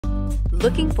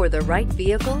Looking for the right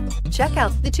vehicle? Check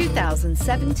out the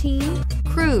 2017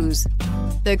 Cruze.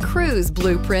 The Cruze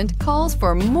blueprint calls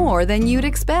for more than you'd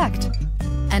expect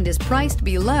and is priced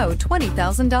below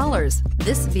 $20,000.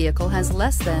 This vehicle has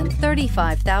less than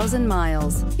 35,000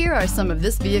 miles. Here are some of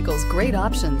this vehicle's great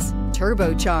options: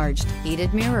 turbocharged,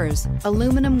 heated mirrors,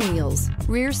 aluminum wheels,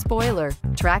 rear spoiler,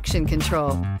 traction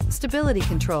control, stability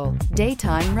control,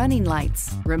 daytime running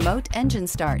lights, remote engine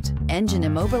start, engine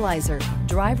immobilizer,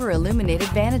 driver illuminated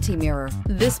vanity mirror.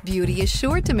 This beauty is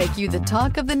sure to make you the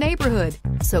talk of the neighborhood.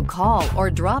 So call or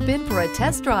drop in for a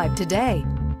test drive today.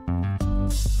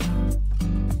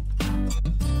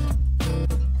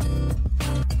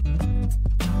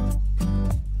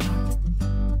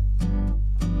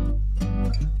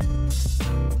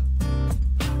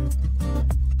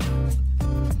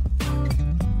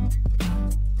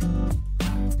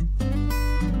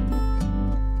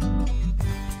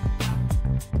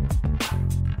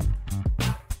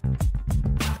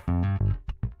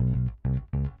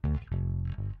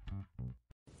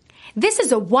 This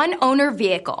is a one-owner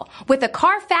vehicle with a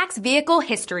Carfax Vehicle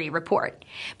History Report.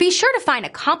 Be sure to find a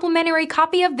complimentary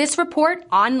copy of this report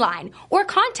online or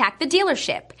contact the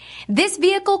dealership. This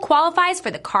vehicle qualifies for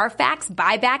the Carfax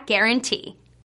Buyback Guarantee.